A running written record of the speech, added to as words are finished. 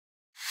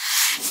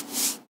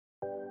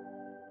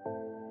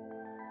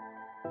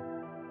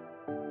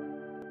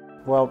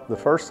Well, the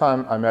first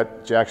time I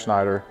met Jack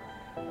Schneider,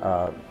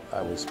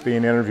 I was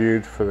being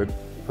interviewed for the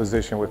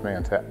position with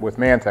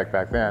Mantech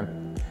back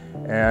then,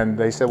 and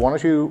they said, "Why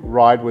don't you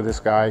ride with this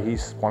guy?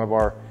 He's one of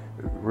our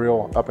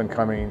real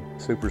up-and-coming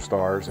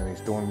superstars, and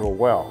he's doing real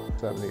well."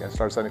 I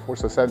started 74,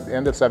 so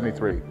end of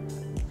 73,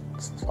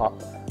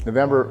 around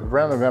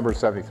November of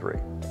 73.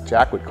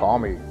 Jack would call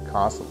me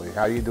constantly.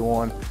 "How you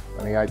doing?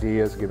 Any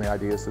ideas? Give me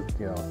ideas to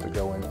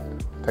go and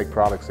take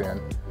products in."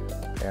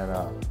 And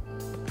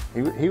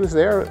he was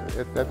there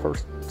at that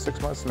first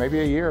 6 months,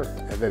 maybe a year,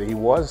 that he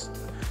was,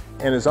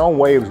 in his own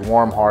way, he was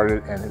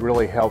warm-hearted and it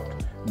really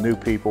helped new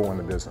people in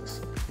the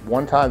business.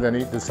 One time then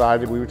he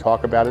decided we would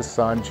talk about his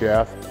son,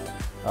 Jeff.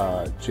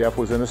 Jeff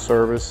was in the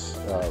service,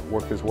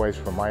 worked his way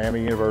from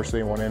Miami University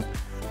and went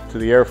into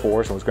the Air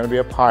Force and was going to be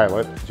a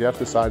pilot. Jeff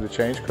decided to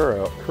change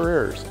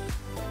careers.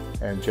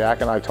 And Jack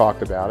and I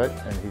talked about it,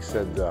 and he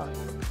said,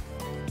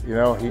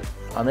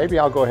 maybe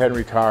I'll go ahead and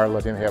retire and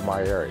let him have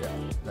my area.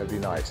 That'd be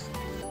nice.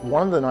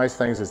 One of the nice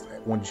things is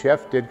when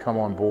Jeff did come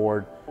on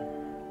board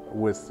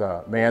with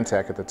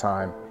Mantech at the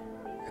time,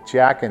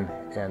 Jack and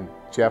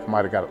Jeff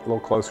might have got a little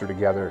closer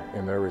together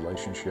in their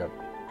relationship.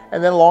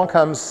 And then along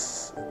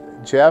comes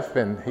Jeff,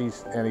 and he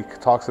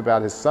talks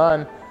about his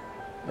son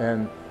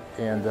and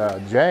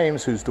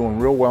James, who's doing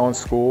real well in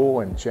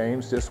school, and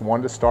James just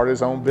wanted to start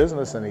his own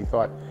business, and he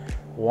thought,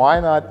 why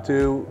not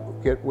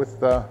get with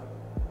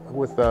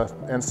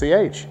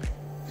NCH?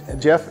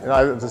 And Jeff and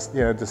I just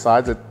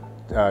decides that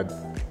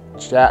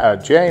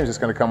James is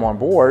going to come on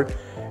board,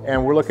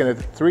 and we're looking at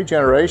 3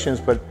 generations.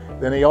 But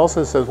then he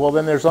also says, well,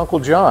 then there's Uncle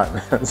John.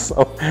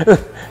 so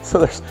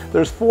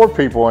there's 4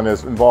 people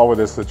involved with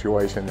this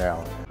situation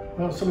now.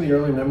 Well, some of the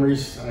early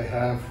memories I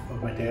have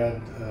of my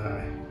dad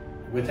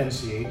with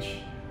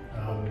NCH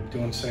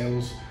doing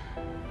sales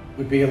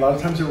would be, a lot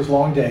of times there was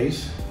long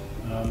days.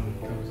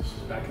 This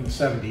was back in the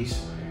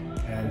 70s,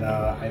 and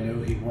I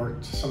knew he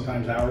worked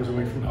sometimes hours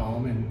away from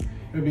home, and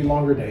it would be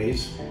longer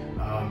days,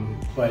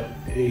 but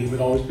he would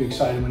always be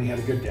excited when he had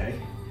a good day,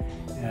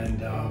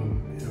 and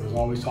it was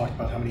always talked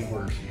about how many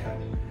orders he had.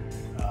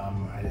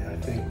 I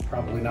think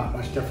probably not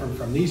much different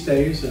from these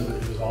days.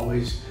 It was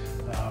always,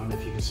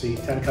 if you can see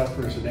 10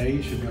 customers a day,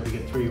 you should be able to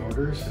get 3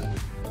 orders, and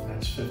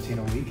that's 15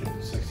 a week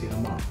and 16 a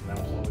month, and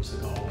that was always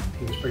the goal, and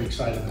he was pretty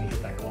excited when he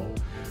hit that goal.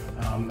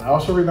 I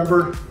also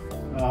remember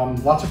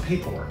lots of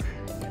paperwork,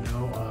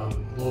 a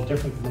little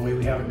different than the way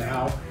we have it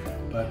now,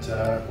 but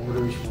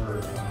orders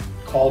were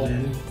called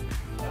in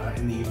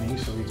the evening,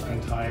 so we'd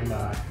spend time in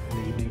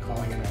the evening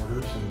calling in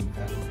orders, and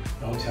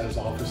he always had his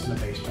office in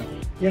the basement.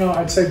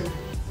 I'd say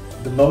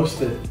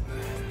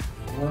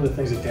one of the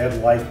things that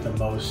Dad liked the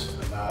most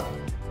about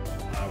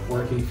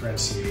working for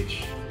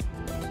NCH,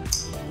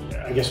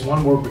 I guess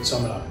one word would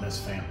sum it up, and that's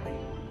family.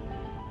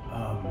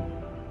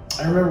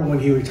 I remember when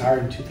he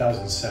retired in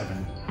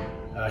 2007,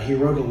 he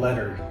wrote a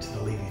letter to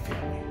the Levy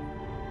family,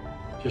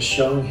 just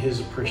showing his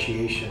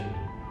appreciation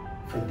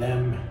for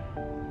them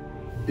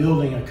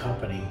building a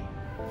company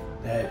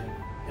that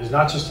is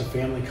not just a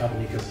family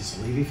company because it's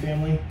a Levy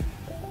family,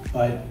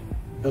 but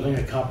building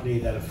a company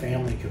that a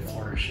family could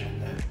flourish in,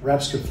 that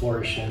reps could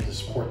flourish in to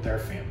support their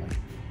family.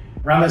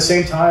 Around that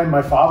same time,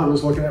 my father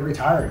was looking at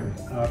retiring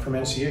from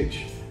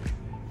NCH.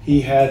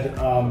 He had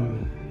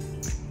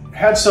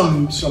had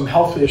some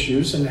health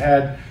issues and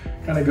had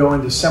kind of go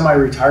into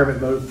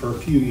semi-retirement mode for a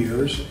few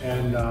years,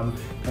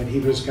 and he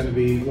was going to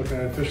be looking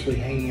at officially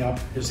hanging up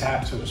his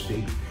hat, so to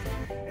speak.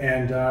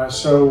 And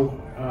so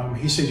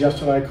he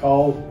suggested I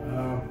call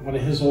one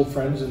of his old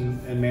friends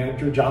and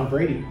manager, John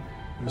Brady,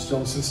 who was still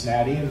in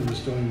Cincinnati and was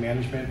doing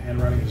management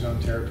and running his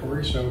own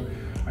territory. So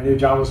I knew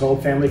John was an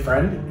old family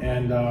friend,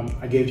 and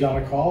I gave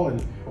John a call,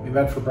 and we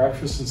met for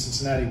breakfast in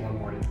Cincinnati one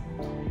morning,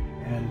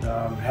 and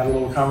had a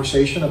little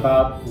conversation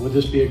about, would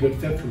this be a good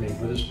fit for me?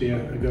 Would this be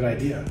a good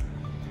idea?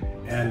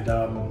 And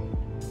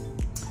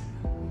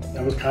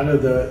that was kind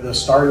of the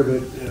start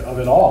of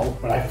it all.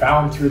 What I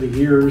found through the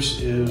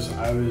years is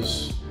I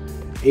was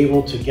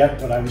able to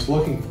get what I was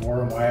looking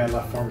for, and why I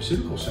left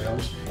pharmaceutical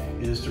sales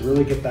is to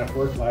really get that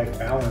work-life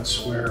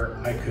balance where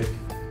I could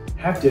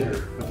have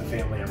dinner with the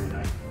family every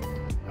night.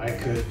 I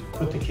could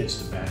put the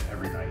kids to bed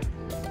every night.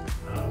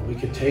 We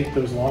could take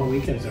those long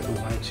weekends if we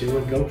wanted to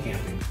and go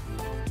camping.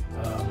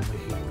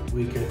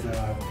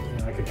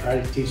 I could try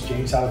to teach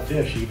James how to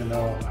fish, even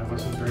though I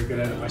wasn't very good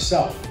at it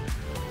myself.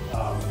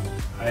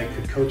 I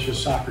could coach his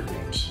soccer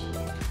games.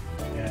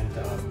 And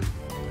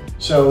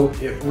so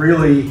it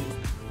really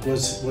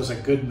was a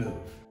good move.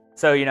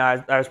 So,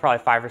 I was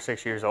probably 5 or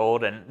 6 years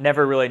old and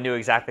never really knew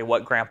exactly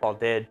what Grandpa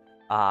did,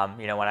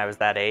 when I was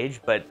that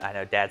age. But I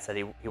know Dad said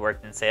he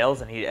worked in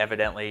sales, and he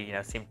evidently,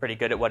 seemed pretty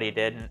good at what he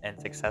did and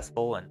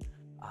successful, and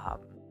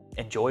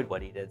enjoyed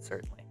what he did,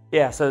 certainly.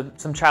 Yeah, so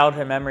some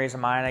childhood memories of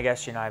mine, I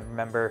guess, I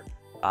remember,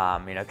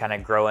 kind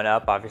of growing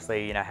up,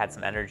 obviously, had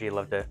some energy,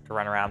 loved to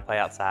run around, play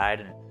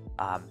outside, and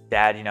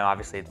Dad,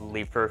 obviously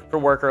leave for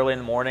work early in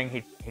the morning.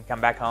 He'd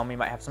come back home. He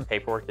might have some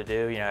paperwork to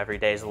do. Every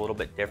day is a little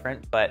bit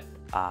different, but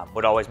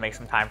would always make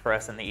some time for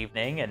us in the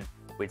evening. And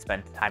We'd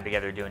spend time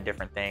together doing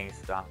different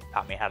things.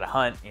 Taught me how to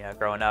hunt,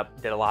 growing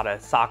up. Did a lot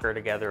of soccer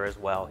together as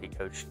well. He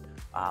coached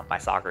my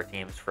soccer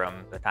teams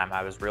from the time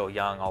I was real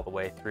young all the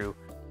way through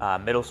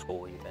middle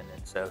school even,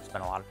 and so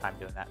spent a lot of time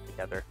doing that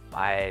together.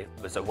 I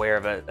was aware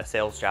of a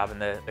sales job in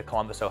the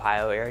Columbus,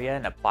 Ohio area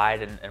and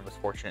applied and was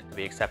fortunate to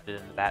be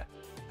accepted into that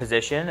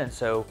position. And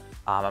so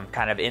I'm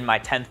kind of in my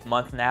 10th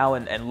month now,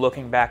 and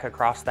looking back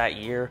across that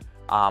year,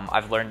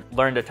 I've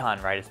learned a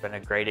ton, right? It's been a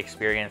great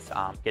experience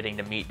getting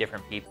to meet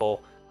different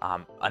people,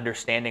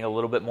 understanding a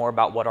little bit more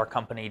about what our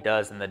company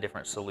does and the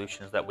different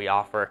solutions that we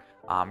offer,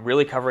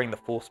 really covering the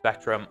full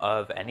spectrum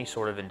of any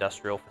sort of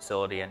industrial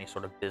facility, any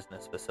sort of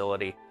business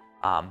facility.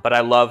 But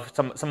I love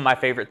some of my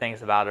favorite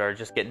things about it are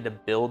just getting to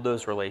build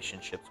those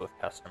relationships with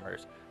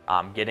customers,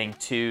 getting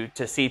to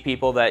see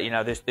people that,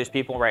 there's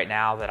people right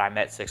now that I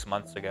met 6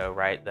 months ago,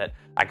 right, that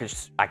I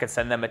could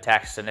send them a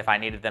text, and if I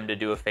needed them to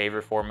do a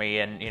favor for me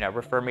and,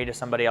 refer me to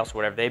somebody else or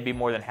whatever, they'd be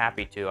more than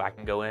happy to. I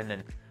can go in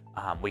and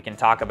we can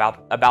talk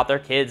about their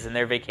kids and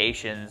their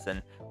vacations,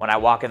 and when I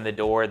walk in the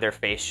door, their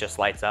face just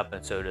lights up,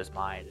 and so does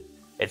mine.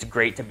 It's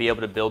great to be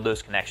able to build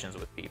those connections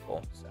with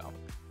people. So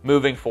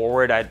moving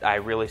forward, I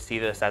really see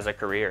this as a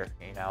career.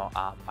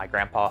 My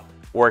grandpa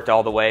worked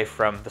all the way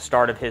from the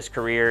start of his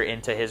career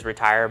into his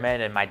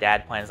retirement, and my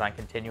dad plans on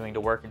continuing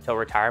to work until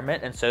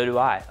retirement, and so do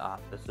I.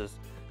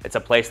 It's a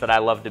place that I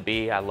love to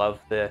be. I love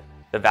the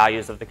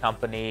values of the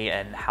company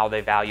and how they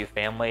value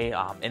family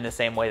in the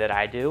same way that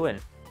I do, and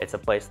it's a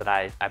place that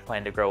I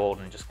plan to grow old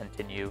and just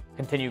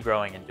continue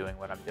growing and doing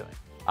what I'm doing.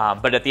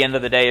 But at the end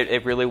of the day,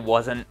 it really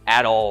wasn't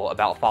at all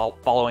about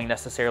following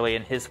necessarily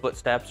in his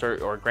footsteps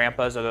or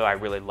Grandpa's, although I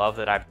really love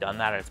that I've done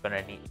that and it's been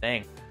a neat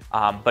thing.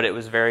 But it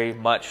was very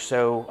much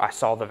so I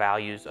saw the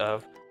values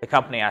of the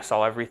company. I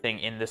saw everything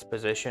in this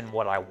position,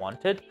 what I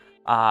wanted.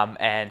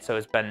 And so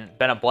it's been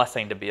a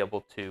blessing to be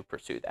able to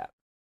pursue that.